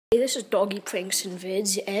This is Doggy Pranks and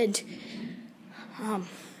Vids, and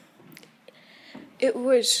it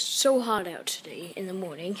was so hot out today in the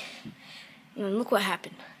morning, and look what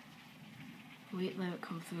happened. Wait, let it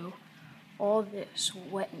come through. All this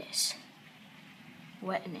wetness.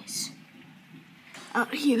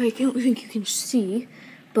 Out here, I don't think you can see,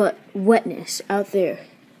 but wetness out there.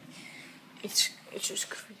 It's just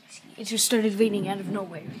crazy. It just started raining out of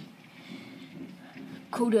nowhere.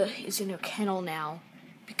 Coda is in her kennel now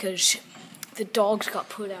because the dogs got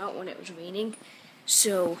put out when it was raining.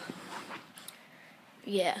 So,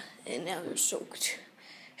 yeah, and now they're soaked.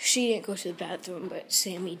 She didn't go to the bathroom, but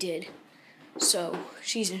Sammy did. So,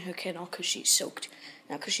 she's in her kennel because she's soaked.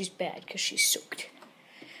 Not because she's bad, because she's soaked.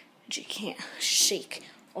 She can't shake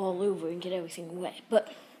all over and get everything wet.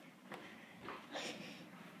 But,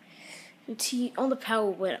 all the power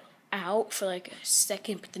went out for like a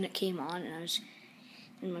second, but then it came on, and I was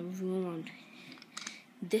in my room on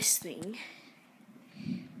this thing,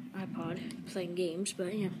 iPod, playing games.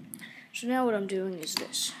 But yeah, so now what I'm doing is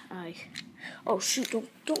this. Oh shoot!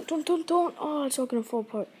 Don't! Oh, it's all gonna fall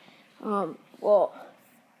apart. Well,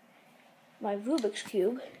 my Rubik's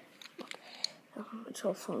Cube. It's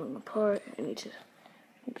all falling apart. I need to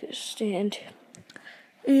get a stand.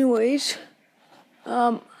 Anyways,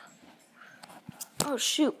 oh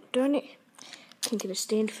shoot! Darn it! Can't get a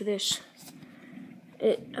stand for this.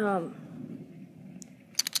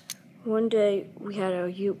 One day we had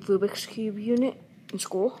a Rubik's Cube unit in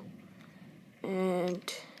school, and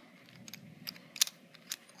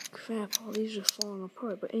crap, all these are falling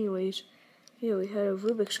apart. But anyways, yeah, we had a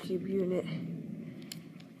Rubik's Cube unit,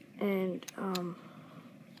 and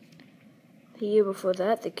the year before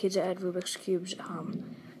that, the kids that had Rubik's Cubes,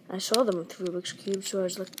 I saw them with Rubik's Cubes, so I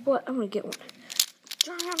was like, what? I'm gonna get one.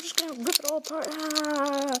 I'm just gonna rip it all apart.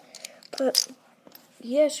 But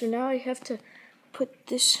yeah, so now I have to put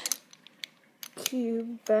this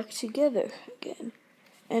cube back together again,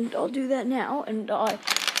 and I'll do that now. And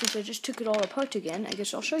since I just took it all apart again, I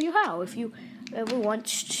guess I'll show you how. If you ever want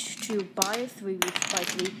to buy a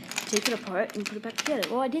 3x3, take it apart and put it back together.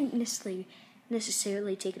 Well, I didn't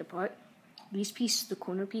necessarily take it apart. These pieces, the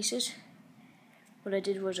corner pieces, what I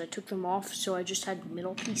did was I took them off, so I just had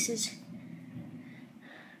middle pieces.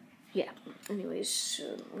 Yeah, anyways,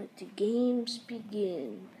 so let the games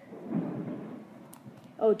begin.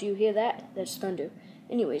 Oh, do you hear that? That's thunder.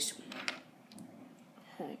 Anyways,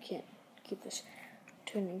 I can't keep this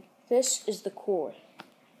turning. This is the core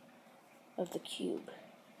of the cube.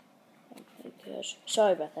 Oh my gosh,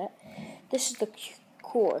 sorry about that. This is the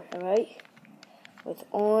core, alright? With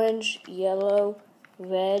orange, yellow,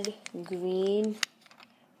 red, green,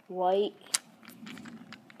 white,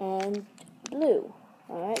 and blue.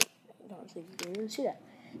 Alright? I don't think you can even see that.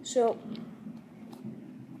 So,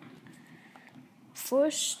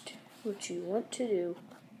 first, what you want to do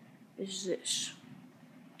is this.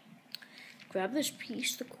 Grab this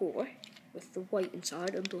piece, the core, with the white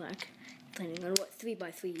inside or black, depending on what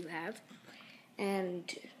 3x3 you have,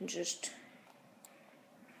 and just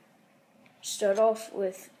start off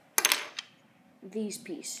with these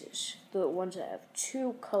pieces, the ones that have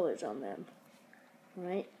two colors on them.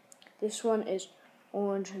 Alright? This one is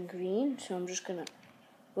orange and green, so I'm just gonna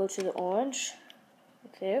go to the orange,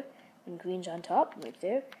 right there, and green's on top, right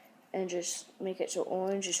there, and just make it so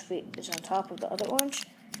orange is on top of the other orange,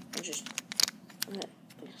 and just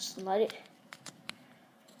slide it.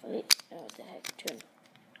 Wait, oh, what the heck? Turn.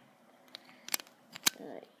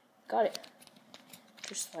 Alright, got it.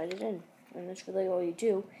 Just slide it in, and that's really all you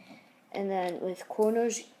do. And then with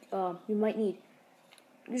corners, you might need.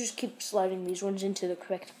 You just keep sliding these ones into the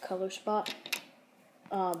correct color spot.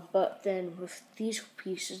 But then with these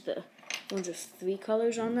pieces, the ones with 3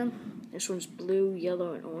 colors on them, this one's blue,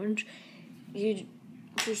 yellow, and orange, you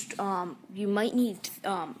just, you might need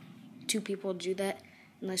 2 people to do that,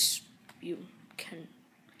 unless you can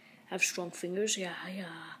have strong fingers. Yeah,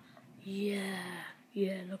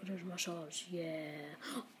 look at those muscles, yeah.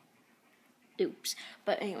 Oops.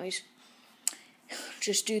 But anyways,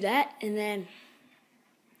 just do that, and then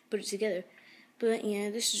put it together. But yeah,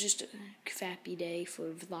 this is just a crappy day for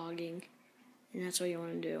vlogging, and that's all you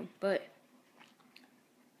want to do. But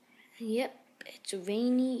yep, it's a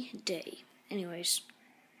rainy day. Anyways,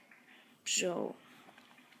 so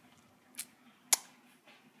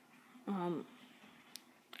I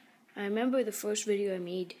remember the first video I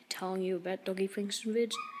made telling you about Doggy Pranks and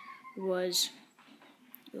Vids was.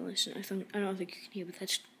 Listen, I don't think you can hear, but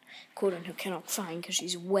that's Coda in her kennel crying because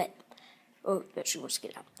she's wet. Or that she wants to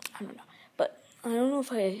get out. I don't know. But I don't know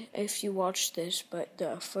if you watched this, but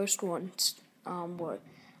the first ones were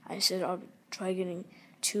I said I'll try getting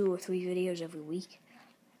 2 or 3 videos every week.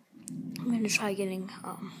 I'm going to try getting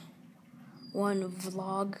one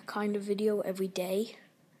vlog kind of video every day,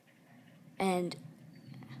 and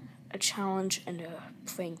a challenge and a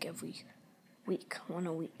prank every week, one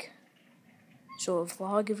a week. So a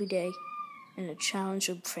vlog every day and a challenge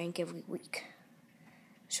or prank every week.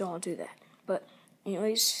 So I'll do that. But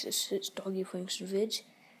anyways, this is Doggy Pranks Vids,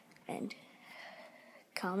 and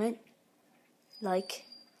comment, like,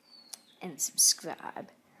 and subscribe.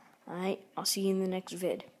 Alright, I'll see you in the next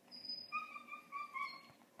vid.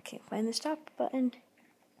 Can't find the stop button.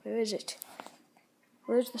 Where is it?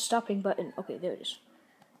 Where's the stopping button? Okay, there it is.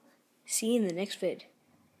 See you in the next vid.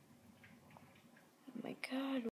 Oh my god.